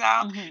personality comes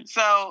out. Mm-hmm.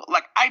 So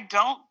like, I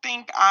don't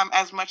think I'm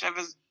as much of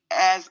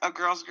as a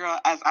girl's girl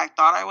as I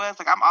thought I was.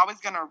 Like I'm always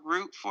going to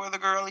root for the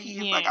girlies.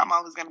 Yeah. Like I'm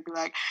always going to be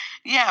like,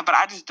 yeah, but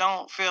I just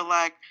don't feel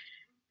like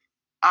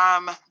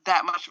I'm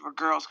that much of a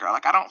girl's girl.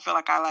 Like I don't feel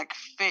like I like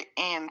fit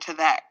into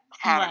that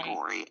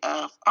category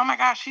of, oh my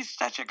gosh, she's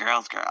such a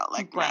girl's girl.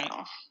 Like,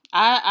 no.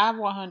 I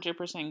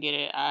 100% get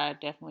it. I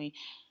definitely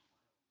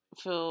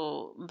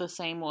feel the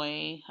same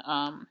way.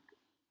 I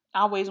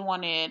always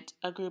wanted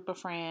a group of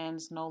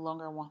friends. No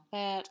longer want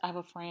that. I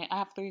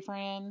have 3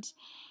 friends.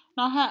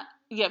 No,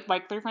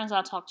 like 3 friends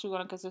I talk to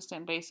on a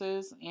consistent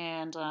basis,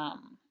 and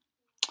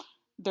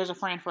there's a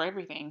friend for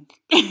everything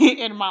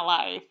in my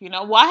life.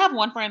 Well, I have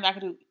one friend that I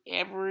can do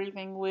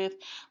everything with.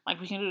 Like,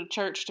 we can do the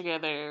church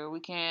together. We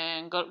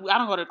can go. I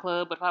don't go to the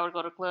club, but if I were to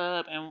go to the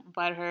club and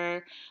invite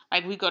her,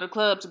 like, we go to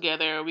club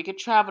together. We could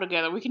travel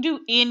together. We can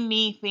do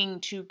anything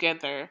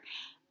together.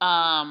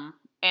 And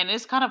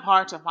it's kind of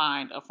hard to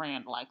find a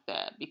friend like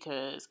that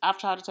because I've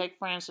tried to take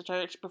friends to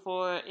church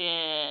before,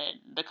 and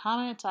the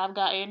comments I've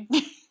gotten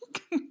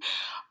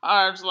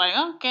are just like,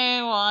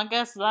 okay, well, I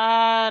guess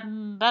that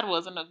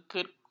wasn't a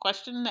good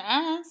question to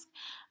ask.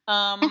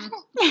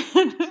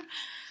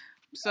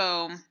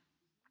 So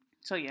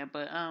yeah,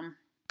 but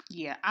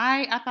yeah,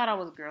 I thought I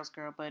was a girl's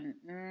girl, but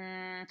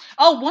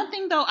one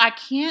thing though, I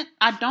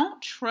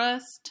don't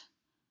trust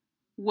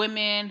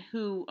women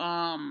who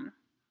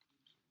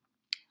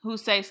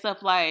say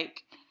stuff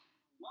like,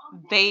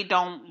 they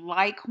don't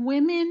like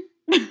women.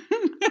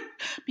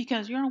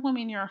 Because you're a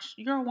woman,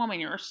 you're a woman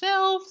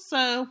yourself.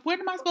 So where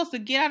am I supposed to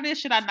get out of this?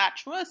 Should I not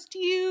trust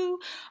you?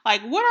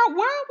 Like, where are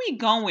we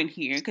going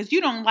here? Because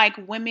you don't like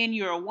women,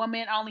 you're a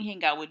woman. I only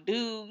hang out with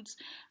dudes,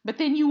 but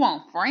then you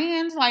want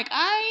friends. Like,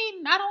 I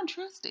don't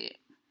trust it.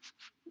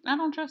 I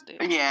don't trust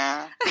it.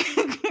 Yeah.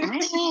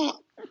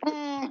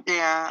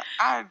 Yeah.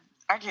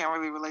 I can't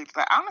really relate to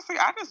that. Honestly,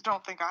 I just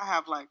don't think I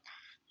have like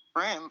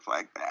friends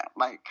like that.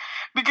 Like,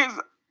 because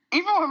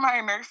even with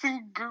my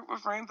nursing group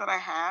of friends that I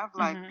have,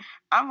 like,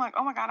 I'm like,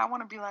 oh my God, I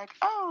want to be like,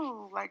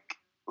 oh, like,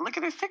 look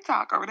at this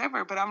TikTok or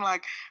whatever. But I'm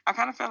like, I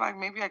kind of feel like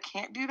maybe I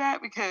can't do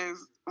that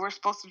because we're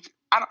supposed to,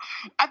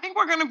 I think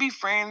we're going to be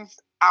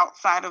friends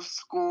outside of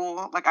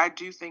school. Like, I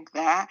do think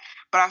that.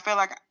 But I feel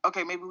like,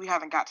 okay, maybe we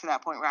haven't got to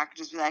that point where I could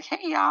just be like, hey,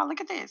 y'all,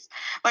 look at this.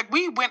 Like,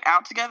 we went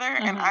out together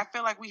and I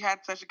feel like we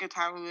had such a good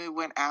time when we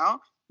went out.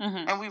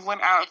 And we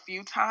went out a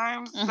few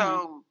times.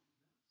 So,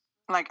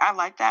 like, I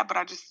like that, but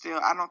I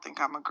don't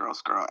think I'm a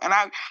girl's girl. And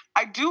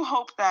I do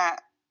hope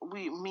that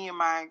me and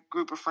my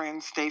group of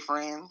friends stay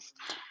friends.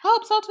 I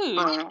hope so too.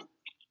 But, I don't know.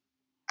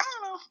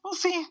 We'll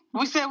see.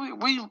 We said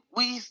we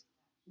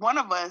one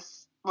of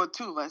us, well,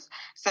 two of us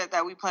said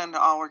that we plan to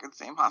all work at the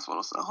same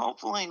hospital. So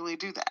hopefully we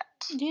do that.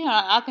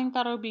 Yeah, I think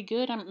that'll be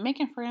good.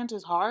 Making friends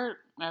is hard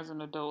as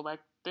an adult. Like,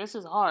 this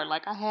is hard.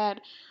 Like, I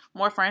had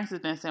more friends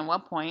than this at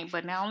one point,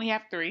 but now I only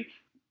have 3.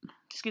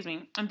 Excuse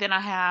me. And then I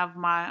have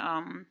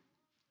my,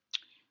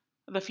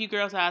 the few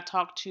girls that I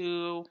talked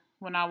to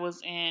when I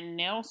was in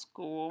nail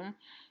school.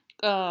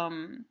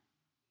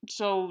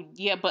 So,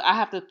 yeah, but I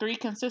have the 3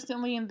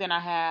 consistently, and then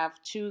I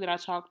have 2 that I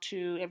talk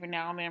to every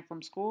now and then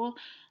from school.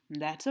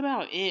 That's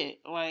about it.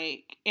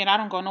 Like, and I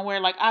don't go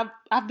nowhere. Like,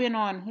 I've been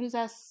on, what is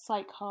that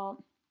site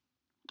called?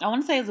 I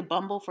want to say it's a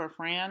Bumble for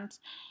Friends.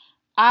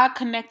 I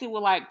connected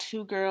with, like,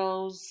 2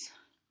 girls,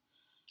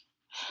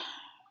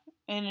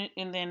 and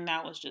then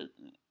that was just...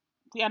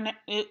 Yeah,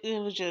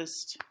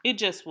 it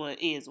just what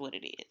it is.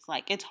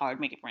 Like, it's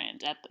hard making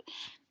friends at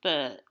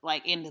the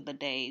like end of the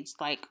day. It's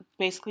like,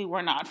 basically,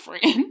 we're not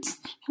friends.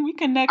 We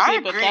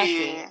connected, but that's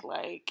it.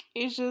 Like,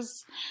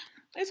 it's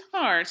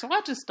hard. So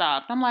I just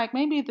stopped. I'm like,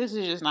 maybe this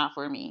is just not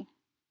for me.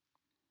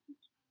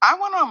 I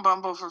went on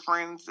Bumble for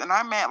Friends, and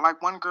I met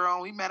like one girl.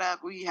 And we met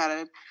up. We had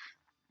I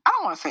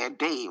don't want to say a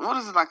date. What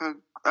is it, like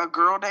a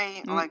girl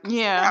date? Like,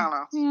 yeah, I don't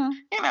know. Yeah.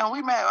 You know,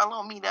 we met a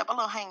little meetup, a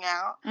little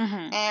hangout,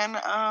 and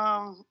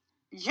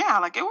yeah,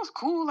 like, it was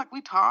cool. Like,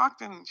 we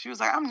talked, and she was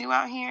like, I'm new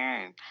out here,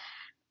 and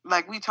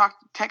like, we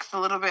text a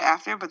little bit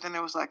after, but then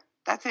it was like,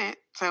 that's it.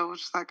 So it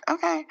was just like,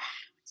 okay.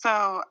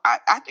 So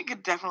I think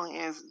it definitely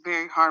is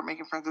very hard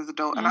making friends as an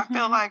adult, and I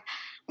feel like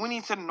we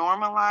need to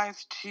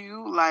normalize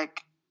too,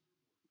 like,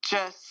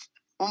 just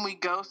when we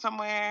go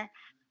somewhere,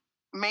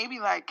 maybe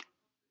like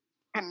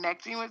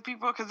connecting with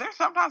people, because there's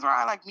sometimes where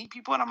I like meet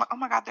people and I'm like, oh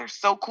my God, they're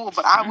so cool,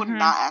 but I would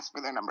not ask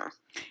for their number.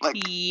 Like,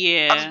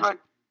 yeah, I just like,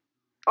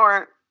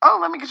 or, oh,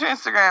 let me get your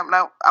Instagram.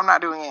 No, I'm not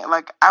doing it.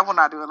 Like, I will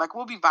not do it. Like,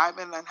 we'll be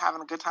vibing and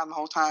having a good time the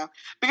whole time,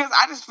 because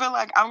I just feel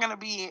like I'm gonna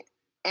be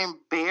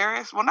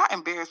embarrassed. Well, not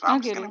embarrassed, but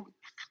I'm just gonna.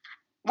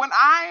 When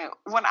I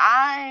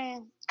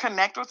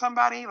connect with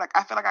somebody, like,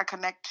 I feel like I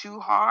connect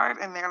too hard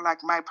and they're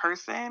like my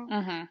person,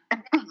 and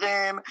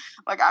then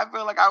like I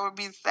feel like I would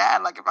be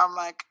sad. Like, if I'm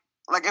like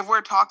if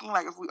we're talking,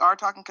 like if we are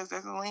talking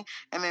consistently,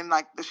 and then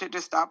like the shit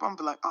just stop, I'm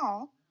be like,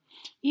 oh.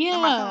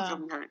 Yeah,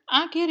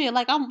 I get it.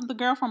 Like, I'm the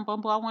girl from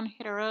Bumble. I want to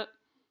hit her up,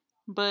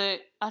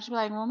 but I should be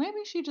like, well,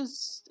 maybe she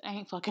just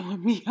ain't fucking with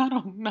me. I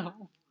don't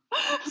know.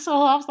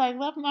 So I was like,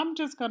 I'm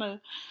just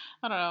gonna,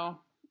 I don't know,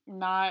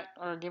 not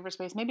or give her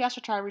space. Maybe I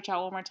should try to reach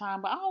out one more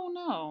time, but I don't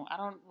know. I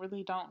don't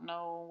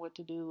know what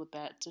to do with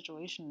that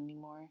situation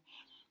anymore.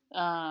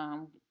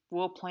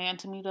 We'll plan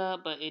to meet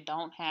up, but it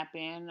don't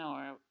happen,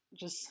 or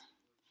just,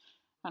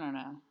 I don't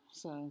know.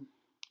 So.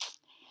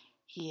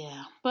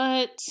 Yeah,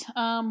 but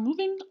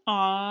moving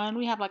on,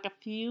 we have like a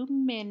few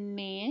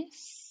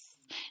minutes.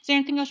 Is there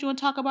anything else you want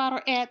to talk about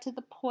or add to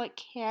the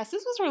podcast?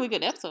 This was a really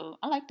good episode.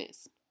 I like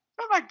this.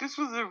 I feel like this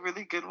was a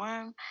really good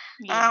one.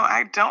 Yeah.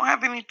 I don't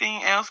have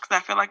anything else because I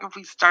feel like if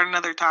we start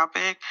another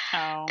topic,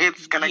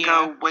 it's going to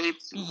go way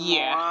too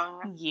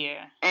long.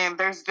 Yeah. And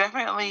there's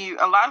definitely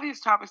a lot of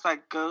these topics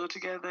like go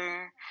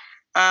together.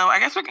 I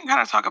guess we can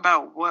kind of talk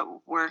about what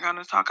we're going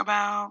to talk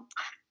about.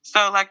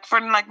 So, like,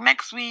 for, like,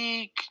 next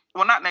week,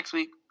 well, not next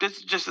week, this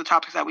is just the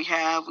topics that we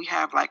have. We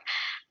have, like,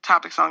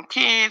 topics on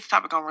kids,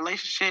 topic on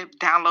relationship,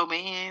 down low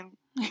men,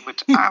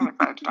 which I'm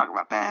excited to talk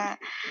about that.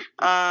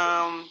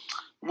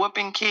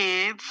 Whooping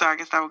kids, so I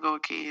guess I would go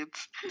with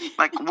kids.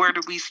 Like, where do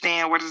we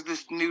stand? Where does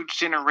this new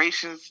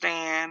generation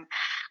stand?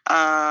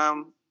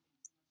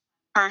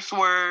 Curse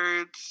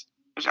words,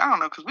 Which I don't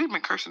know, because we've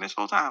been cursing this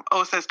whole time.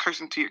 Oh, it says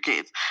cursing to your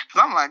kids.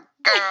 Because I'm like,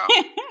 girl,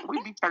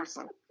 we be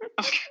cursing.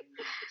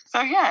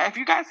 So, yeah, if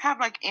you guys have,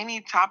 like,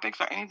 any topics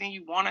or anything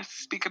you want us to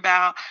speak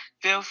about,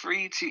 feel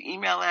free to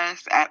email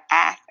us at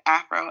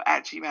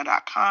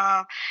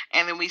askafro@gmail.com.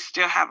 And then we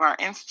still have our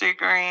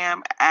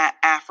Instagram at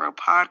Afro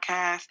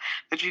Podcast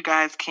that you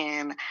guys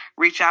can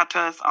reach out to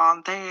us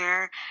on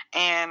there.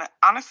 And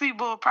honestly,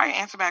 we'll probably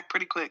answer back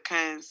pretty quick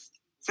because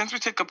since we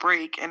took a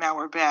break and now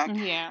we're back,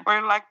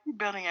 we're like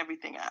building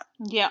everything up.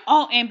 Yeah.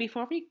 Oh, and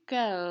before we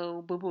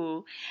go,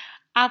 boo-boo,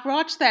 I've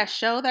watched that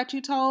show that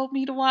you told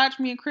me to watch.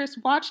 Me and Chris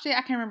watched it.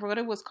 I can't remember what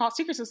it was called.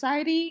 Secret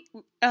Society.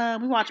 We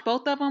watched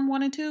both of them,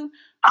 1 and 2.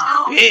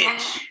 Oh,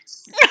 bitch.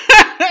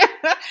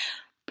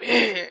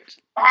 Bitch.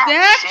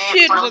 That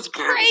shit was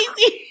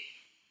crazy.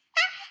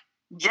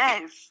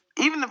 Yes.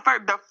 Even the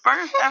first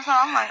episode,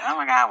 I'm like, oh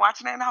my God,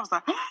 watching it. And I was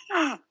like,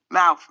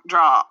 mouth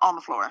draw on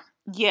the floor.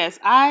 Yes,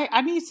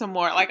 I need some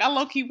more. Like, I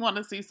low-key want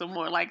to see some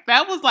more. Like,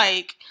 that was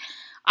like,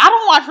 I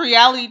don't watch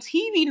reality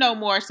TV no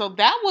more, so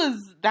that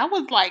was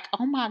like,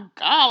 oh my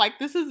God, like,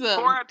 this is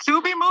for a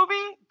Tubi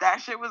movie,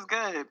 that shit was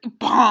good.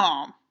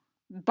 Bomb.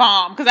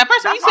 Because at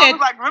first when you said, I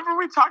was like, remember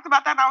we talked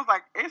about that, and I was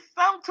like, it's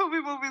some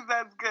Tubi movies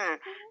that's good.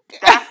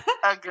 That's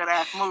a good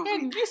ass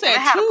movie. You said and they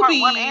had Tubi. A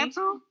part 1 and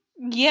 2?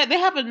 Yeah, they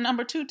have a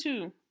number 2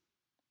 too.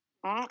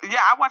 Yeah,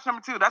 I watched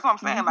number 2. That's what I'm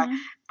saying. Like,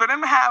 for them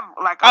to have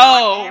like a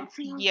 1 and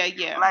 2,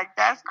 yeah, like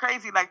that's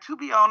crazy. Like,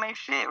 Tubi on their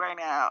shit right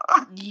now.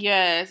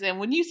 Yes, and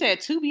when you said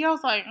Tubi, I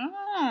was like,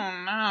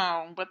 oh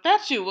no, but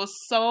that shit was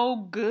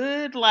so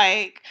good.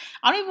 Like,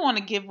 I don't want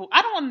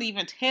to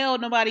even tell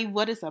nobody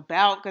what it's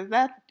about because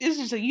that is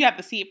just you have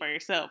to see it for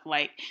yourself.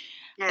 Like,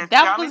 yes,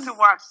 y'all need to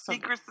watch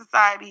Secret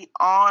Society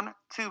on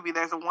Tubi.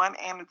 There's a 1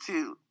 and a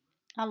 2.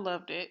 I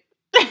loved it.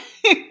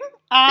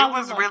 It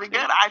was really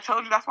good. I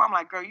told you, that's why I'm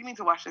like, girl, you need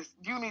to watch this.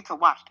 You need to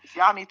watch this.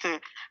 Y'all need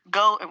to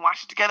go and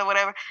watch it together,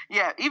 whatever.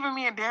 Yeah, even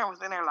me and Darren was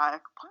in there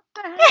like, what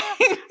the hell?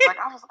 Like,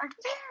 I was like,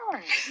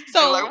 Darren.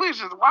 So, like, we was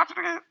just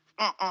watching it.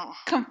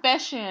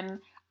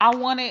 Confession, I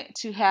wanted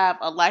to have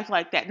a life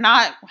like that.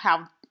 Not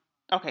have,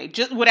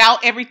 just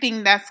without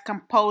everything that's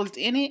composed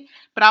in it.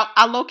 But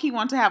I low-key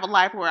want to have a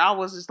life where I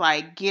was just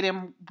like,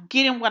 getting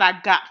what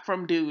I got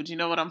from dudes. You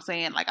know what I'm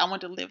saying? Like, I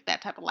want to live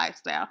that type of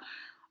lifestyle.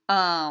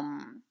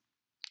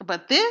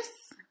 But this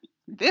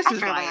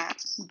is like,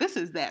 this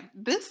is that.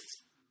 This,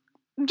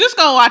 just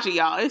go watch it,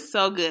 y'all. It's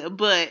so good.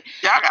 But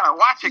y'all gotta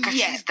watch it because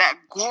she's that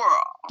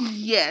girl.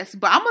 Yes,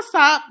 but I'm gonna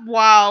stop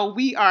while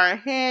we are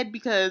ahead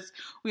because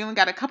we only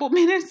got a couple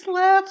minutes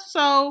left.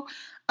 So,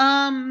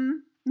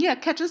 yeah,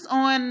 catch us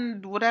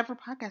on whatever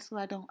podcast.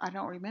 I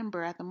don't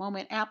remember at the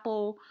moment.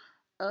 Apple,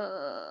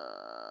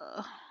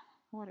 whatever.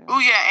 Oh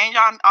yeah, and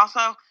y'all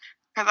also.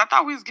 Because I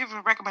thought we was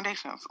giving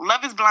recommendations.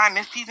 Love is Blind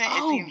this season.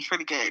 It seems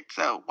pretty good.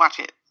 So watch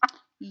it.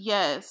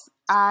 Yes.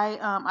 I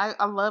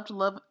loved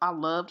Love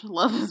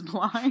is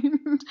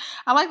Blind.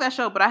 I like that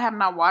show, but I have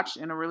not watched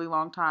in a really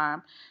long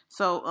time.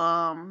 So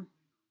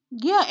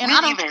yeah, and I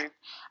don't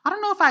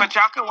know if But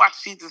y'all can watch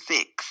season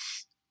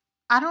 6.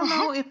 I don't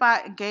know if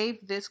I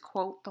gave this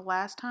quote the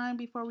last time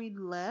before we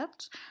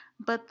left,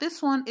 but this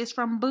one is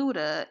from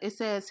Buddha. It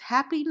says,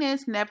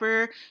 "Happiness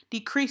never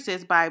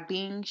decreases by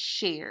being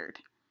shared."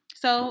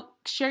 So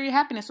share your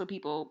happiness with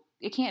people.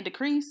 It can't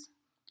decrease.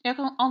 It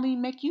can only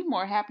make you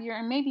more happier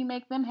and maybe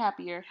make them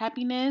happier.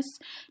 Happiness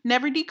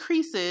never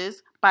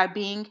decreases by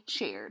being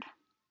shared.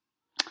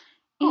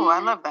 Oh, I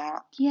love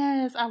that.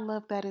 Yes, I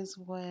love that as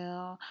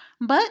well.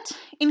 But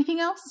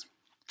anything else?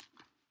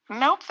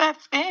 Nope,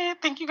 that's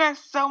it. Thank you guys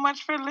so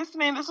much for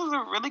listening. This was a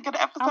really good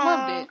episode. I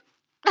loved it.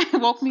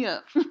 It woke me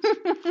up. So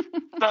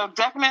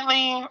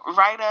definitely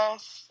write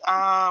us.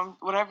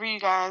 Whatever you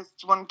guys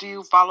want to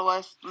do, follow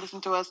us, listen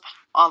to us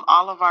on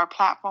all of our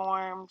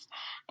platforms.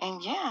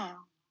 And yeah,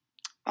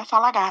 that's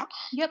all I got.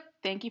 Yep.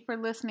 Thank you for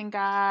listening,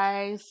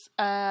 guys.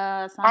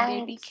 Signing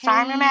out.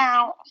 Signing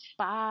out.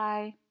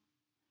 Bye.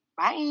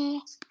 Bye.